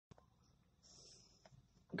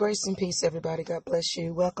Grace and peace, everybody. God bless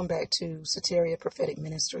you. Welcome back to Soteria Prophetic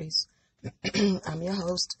Ministries. I'm your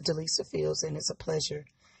host, Delisa Fields, and it's a pleasure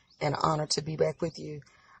and honor to be back with you.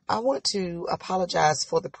 I want to apologize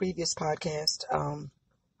for the previous podcast.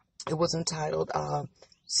 It was entitled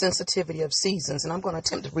Sensitivity of Seasons, and I'm going to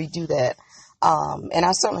attempt to redo that. And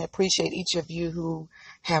I certainly appreciate each of you who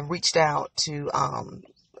have reached out to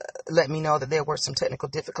let me know that there were some technical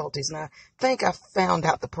difficulties, and I think I found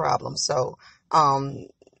out the problem. So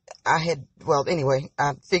I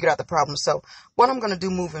figured out the problem. So what I'm going to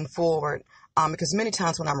do moving forward, because many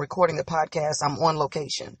times when I'm recording the podcast, I'm on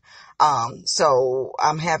location. So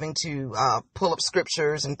I'm having to pull up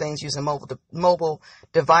scriptures and things using mobile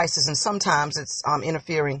devices, and sometimes it's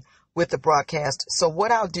interfering with the broadcast. So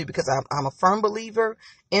what I'll do, because I'm a firm believer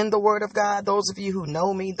in the Word of God, those of you who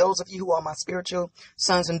know me, those of you who are my spiritual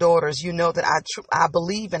sons and daughters, you know that I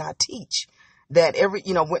believe and I teach that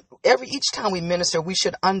each time we minister, we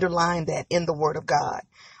should underline that in the Word of God.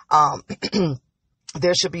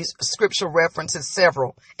 There should be scriptural references,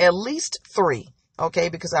 several, at least 3. Okay,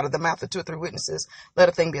 because out of the mouth of 2 or 3 witnesses, let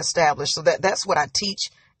a thing be established. So that's what I teach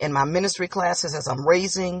in my ministry classes as I'm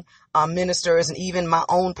raising ministers, and even my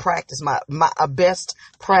own practice. My best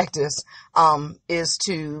practice is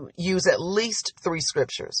to use at least 3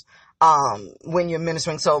 scriptures when you're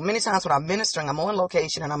ministering. So many times when I'm ministering, I'm on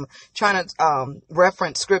location and I'm trying to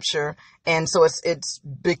reference scripture, and so it's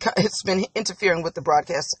been interfering with the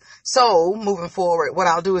broadcast. So moving forward, what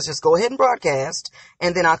I'll do is just go ahead and broadcast,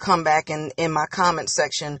 and then I'll come back and in my comment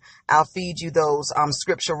section, I'll feed you those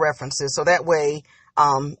scripture references. So that way,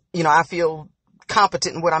 I feel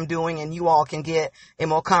competent in what I'm doing, and you all can get a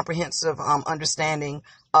more comprehensive understanding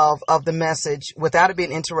of the message without it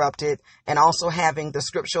being interrupted, and also having the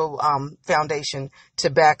scriptural foundation to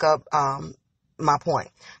back up my point.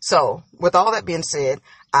 So with all that being said,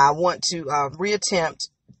 I want to reattempt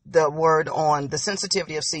the word on the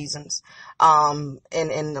sensitivity of seasons.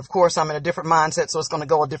 And of course, I'm in a different mindset, so it's going to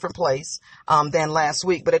go a different place than last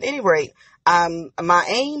week. But at any rate, my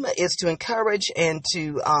aim is to encourage and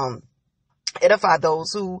to edify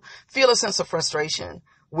those who feel a sense of frustration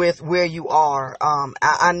with where you are.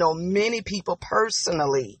 I know many people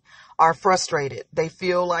personally are frustrated. They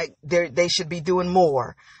feel like they should be doing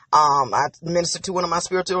more. I ministered to one of my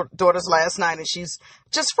spiritual daughters last night, and she's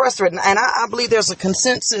just frustrated. And I believe there's a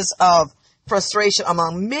consensus of frustration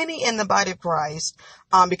among many in the body of Christ,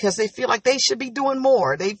 because they feel like they should be doing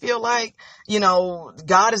more. They feel like,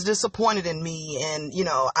 God is disappointed in me, and,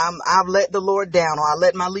 I've let the Lord down, or I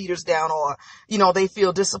let my leaders down, or, they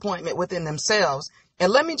feel disappointment within themselves.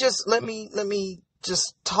 And let me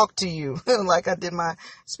just talk to you like I did my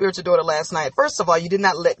spiritual daughter last night. First of all, you did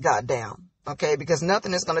not let God down. Okay, because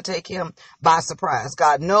nothing is going to take him by surprise.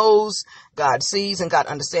 God knows, God sees, and God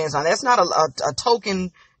understands. Now, that's not a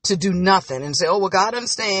token to do nothing and say, oh, well, God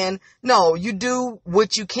understand. No, you do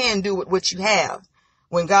what you can do with what you have.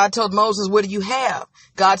 When God told Moses, what do you have?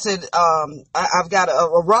 God said, I've got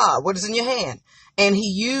a rod. What is in your hand? And he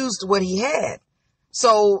used what he had.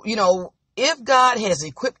 So, if God has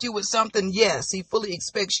equipped you with something, yes, he fully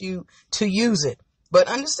expects you to use it. But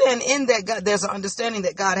understand in that God, there's an understanding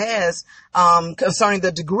that God has concerning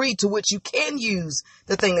the degree to which you can use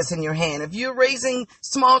the thing that's in your hand. If you're raising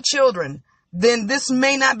small children, then this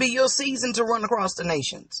may not be your season to run across the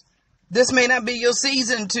nations. This may not be your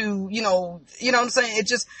season to, you know what I'm saying? It's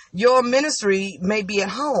just your ministry may be at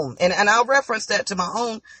home. And I'll reference that to my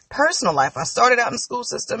own personal life. I started out in the school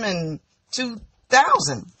system in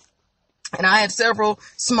 2000. And I had several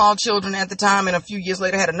small children at the time, and a few years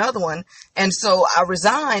later had another one. And so I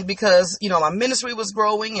resigned because, my ministry was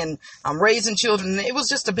growing and I'm raising children, and it was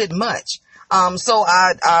just a bit much. So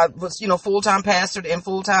I was, full-time pastored and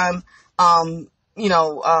full-time, well,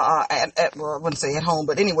 I wouldn't say at home,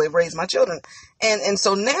 but anyway, raised my children. And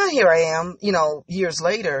so now here I am, years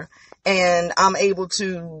later, and I'm able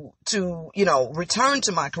to return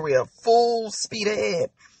to my career full speed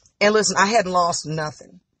ahead. And listen, I hadn't lost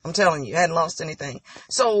nothing. I'm telling you, I hadn't lost anything.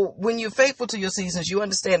 So when you're faithful to your seasons, you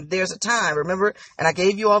understand there's a time. Remember, and I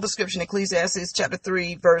gave you all the scripture in Ecclesiastes chapter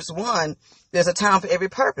 3, verse 1. There's a time for every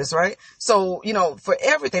purpose, right? So, for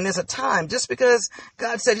everything, there's a time. Just because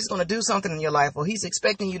God said he's going to do something in your life, or he's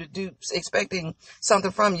expecting something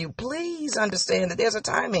from you, please understand that there's a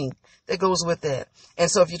timing that goes with that. And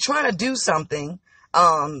so if you're trying to do something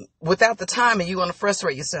without the timing, you're going to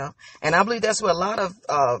frustrate yourself. And I believe that's where a lot of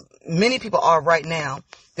many people are right now.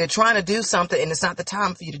 They're trying to do something, and it's not the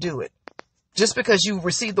time for you to do it. Just because you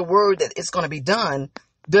receive the word that it's going to be done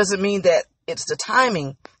doesn't mean that it's the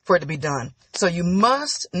timing for for it to be done. So you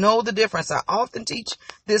must know the difference. I often teach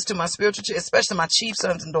this to my spiritual, especially my chief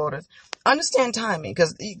sons and daughters. Understand timing,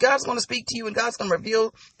 because God's going to speak to you and God's going to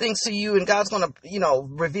reveal things to you and God's going to,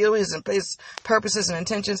 reveal his purposes and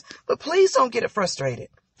intentions. But please don't get it frustrated.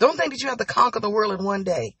 Don't think that you have to conquer the world in one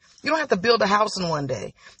day. You don't have to build a house in one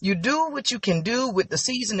day. You do what you can do with the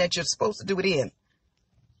season that you're supposed to do it in.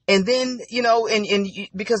 And then,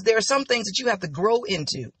 because there are some things that you have to grow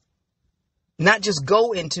into. Not just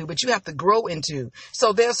go into, but you have to grow into.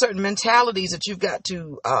 So there are certain mentalities that you've got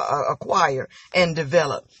to acquire and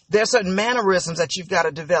develop. There are certain mannerisms that you've got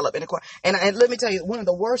to develop and acquire. And let me tell you, one of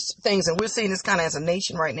the worst things, and we're seeing this kind of as a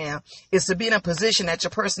nation right now, is to be in a position that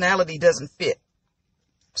your personality doesn't fit.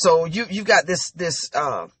 So you've got this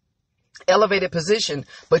elevated position,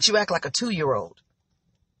 but you act like a 2-year-old.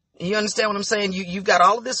 You understand what I'm saying? You've got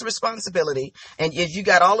all of this responsibility, and you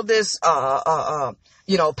got all of this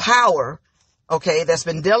power. Okay, that's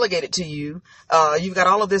been delegated to you. You've got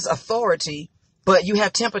all of this authority, but you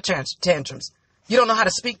have temper tantrums. You don't know how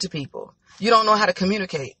to speak to people. You don't know how to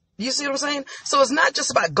communicate. You see what I'm saying? So it's not just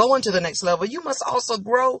about going to the next level. You must also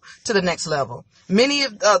grow to the next level. Many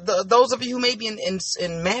of those of you who may be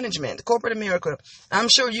in management, corporate America, I'm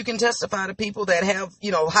sure you can testify to people that have,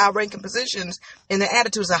 high-ranking positions, and their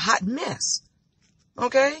attitude is a hot mess.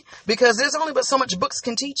 Okay? Because there's only but so much books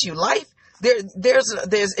can teach you. Life,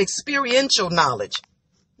 there's experiential knowledge.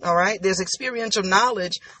 All right? There's experiential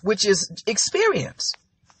knowledge, which is experience.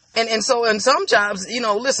 And so in some jobs,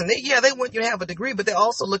 listen, they want you to have a degree, but they're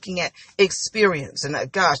also looking at experience.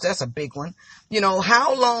 And gosh, that's a big one.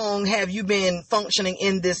 How long have you been functioning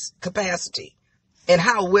in this capacity? And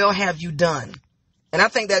how well have you done? And I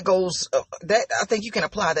think that goes, I think you can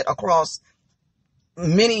apply that across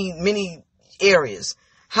many, many areas.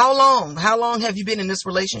 How long have you been in this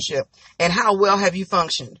relationship? And how well have you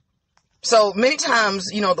functioned? So many times,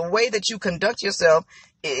 the way that you conduct yourself,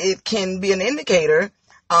 it can be an indicator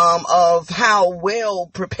of how well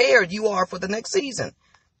prepared you are for the next season.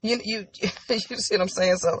 You see what I'm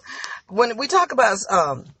saying? So when we talk about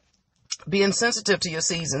being sensitive to your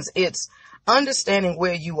seasons, it's understanding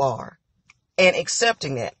where you are and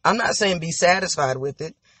accepting that. I'm not saying be satisfied with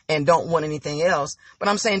it and don't want anything else, but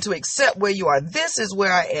I'm saying to accept where you are. This is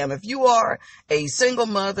where I am. If you are a single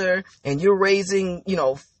mother and you're raising,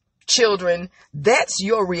 children, that's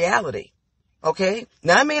your reality. Okay.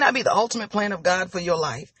 Now, it may not be the ultimate plan of God for your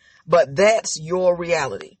life, but that's your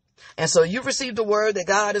reality. And so you've received a word that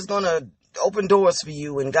God is going to open doors for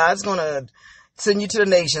you and God's going to send you to the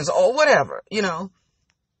nations or whatever,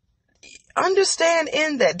 understand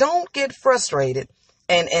in that. Don't get frustrated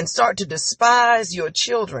and start to despise your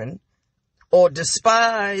children or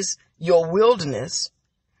despise your wilderness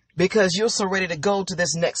because you're so ready to go to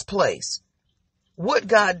this next place. What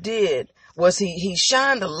God did was he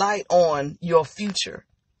shined a light on your future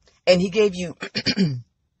and he gave you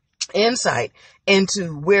insight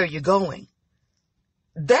into where you're going.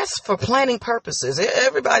 That's for planning purposes.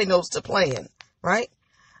 Everybody knows to plan, right?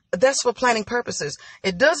 That's for planning purposes.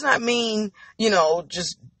 It does not mean,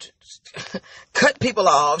 just cut people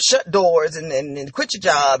off, shut doors and quit your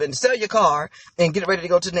job and sell your car and get ready to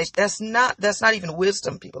go to the nation. That's not even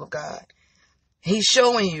wisdom, people of God. He's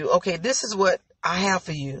showing you, okay, this is what I have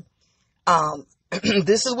for you.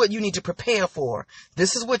 This is what you need to prepare for.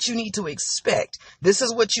 This is what you need to expect. This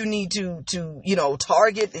is what you need to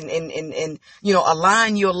target and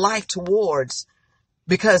align your life towards,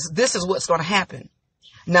 because this is what's going to happen.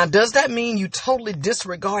 Now, does that mean you totally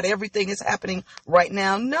disregard everything that's happening right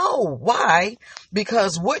now? No. Why?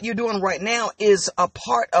 Because what you're doing right now is a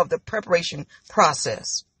part of the preparation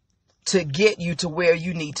process to get you to where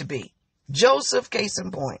you need to be. Joseph, case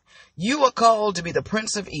in point, you are called to be the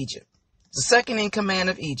prince of Egypt, the second in command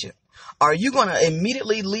of Egypt. Are you going to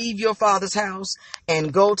immediately leave your father's house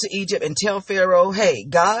and go to Egypt and tell Pharaoh, hey,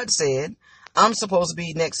 God said I'm supposed to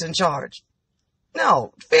be next in charge?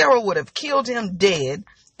 No, Pharaoh would have killed him dead.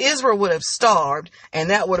 Israel would have starved, and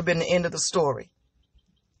that would have been the end of the story.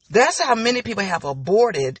 That's how many people have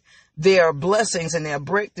aborted their blessings and their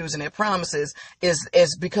breakthroughs and their promises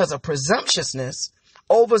is because of presumptuousness,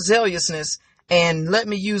 overzealousness, and let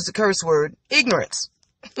me use the curse word, ignorance.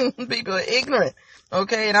 People are ignorant.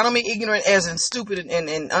 Okay. And I don't mean ignorant as in stupid and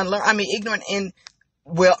unlearned. I mean ignorant in,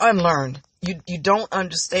 unlearned. You don't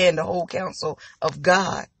understand the whole counsel of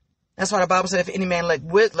God. That's why the Bible said, if any man lack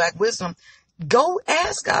wisdom, go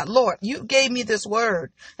ask God. Lord, you gave me this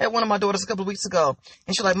word. I had one of my daughters a couple of weeks ago,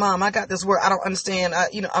 and she's like, Mom, I got this word. I don't understand.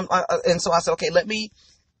 And so I said, okay, let me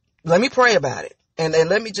pray about it. And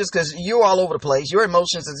let me just, cause you're all over the place. Your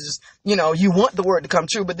emotions is just, you want the word to come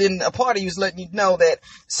true, but then a part of you is letting you know that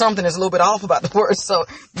something is a little bit off about the word. So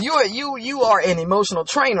you are an emotional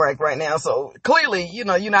train wreck right now. So clearly, you're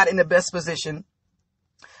not in the best position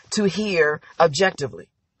to hear objectively.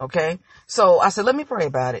 Okay. So I said, let me pray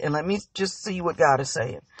about it and let me just see what God is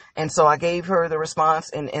saying. And so I gave her the response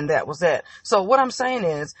and that was that. So what I'm saying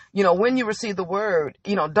is, when you receive the word,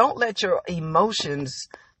 don't let your emotions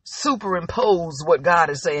superimpose what God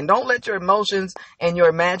is saying. Don't let your emotions and your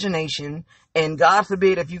imagination, and God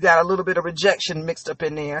forbid if you got a little bit of rejection mixed up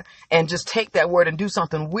in there, and just take that word and do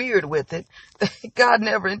something weird with it. God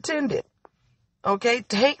never intended. Okay.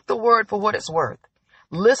 Take the word for what it's worth.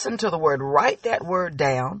 Listen to the word, write that word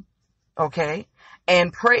down, okay,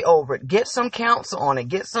 and pray over it. Get some counsel on it.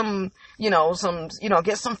 Get some,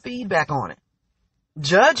 get some feedback on it.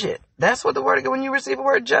 Judge it. That's what the word, when you receive a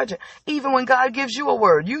word, judge it. Even when God gives you a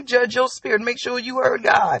word, you judge your spirit, make sure you heard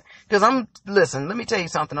God. Because listen, let me tell you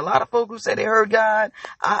something. A lot of folk who say they heard God,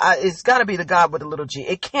 it's got to be the God with a little G.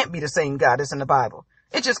 It can't be the same God that's in the Bible.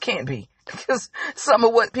 It just can't be. Because some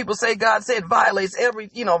of what people say God said violates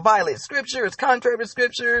violates scripture. It's contrary to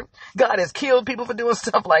scripture. God has killed people for doing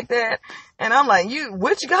stuff like that. And I'm like,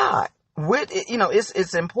 which God?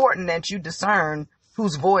 It's important that you discern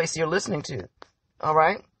whose voice you're listening to. All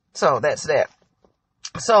right. So that's that.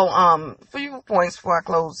 So, few points before I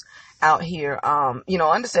close out here.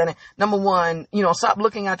 Understanding, number one, stop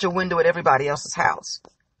looking out your window at everybody else's house.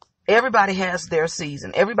 Everybody has their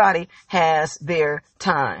season. Everybody has their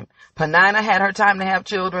time. Peninnah had her time to have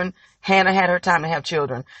children. Hannah had her time to have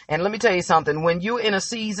children. And let me tell you something. When you're in a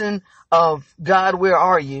season of God, where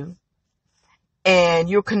are you? And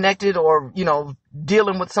you're connected or,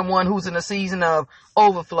 dealing with someone who's in a season of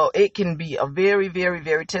overflow, it can be a very, very,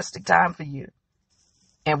 very testing time for you.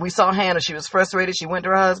 And we saw Hannah. She was frustrated. She went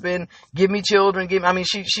to her husband, give me children.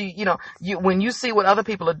 When you see what other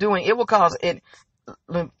people are doing, it will cause it.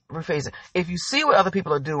 Let me rephrase it. If you see what other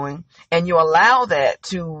people are doing and you allow that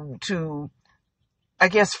to, I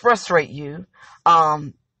guess, frustrate you,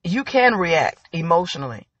 you can react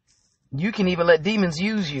emotionally. You can even let demons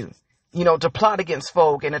use you, to plot against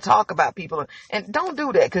folk and to talk about people. And don't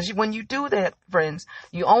do that, because when you do that, friends,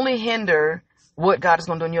 you only hinder what God is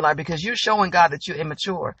going to do in your life, because you're showing God that you're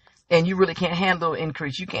immature and you really can't handle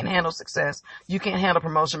increase. You can't handle success. You can't handle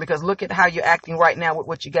promotion, because look at how you're acting right now with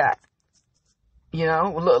what you got.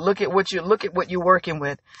 Look at what you're working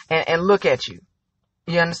with and look at you.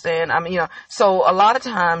 You understand? So a lot of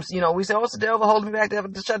times, we say, oh, it's the devil holding me back, the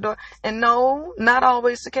devil to shut the door. And no, not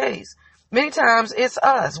always the case. Many times it's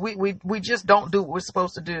us. We just don't do what we're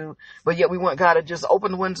supposed to do, but yet we want God to just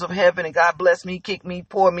open the windows of heaven and God bless me, kick me,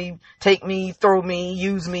 pour me, take me, throw me,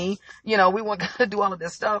 use me. We want God to do all of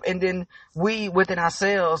this stuff. And then we, within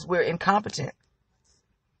ourselves, we're incompetent.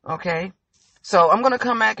 Okay. So I'm going to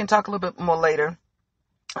come back and talk a little bit more later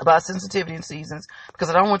about sensitivity in seasons, because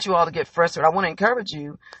I don't want you all to get frustrated. I want to encourage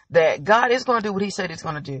you that God is going to do what he said he's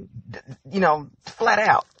going to do, flat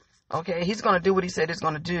out. Okay. He's going to do what he said he's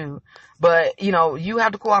going to do, but you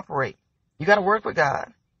have to cooperate. You got to work with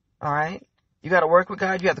God. All right. You got to work with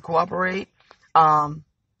God. You have to cooperate.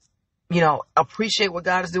 Appreciate what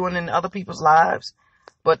God is doing in other people's lives.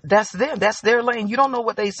 But that's them. That's their lane. You don't know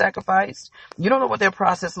what they sacrificed. You don't know what their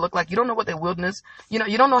process looked like. You don't know what their wilderness, you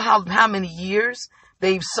don't know how many years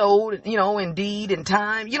they've sowed, in deed and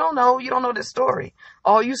time. You don't know this story.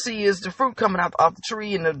 All you see is the fruit coming out off the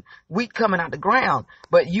tree and the wheat coming out the ground.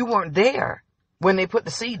 But you weren't there when they put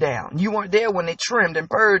the seed down. You weren't there when they trimmed and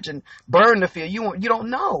purged and burned the field. You don't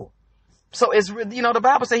know. So it's, the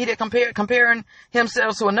Bible says he that comparing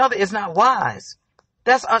himself to another is not wise.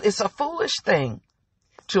 It's a foolish thing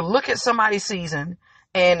to look at somebody's season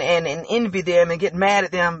and envy them and get mad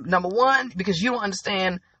at them. Number one, because you don't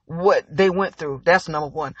understand what they went through. That's number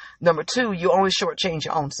one. Number two, you only shortchange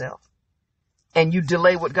your own self and you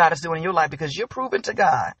delay what God is doing in your life, because you're proving to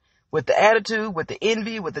God with the attitude, with the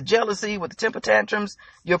envy, with the jealousy, with the temper tantrums.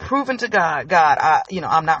 You're proving to God,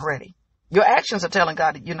 I'm not ready. Your actions are telling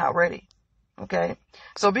God that you're not ready. Okay.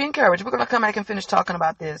 So be encouraged. We're going to come back and finish talking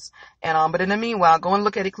about this. And, but in the meanwhile, go and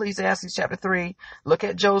look at Ecclesiastes chapter 3, look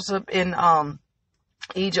at Joseph in,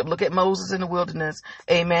 Egypt, look at Moses in the wilderness.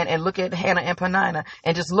 Amen. And look at Hannah and Peninnah,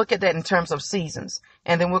 and just look at that in terms of seasons.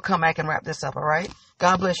 And then we'll come back and wrap this up. All right.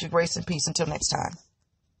 God bless you. Grace and peace. Until next time.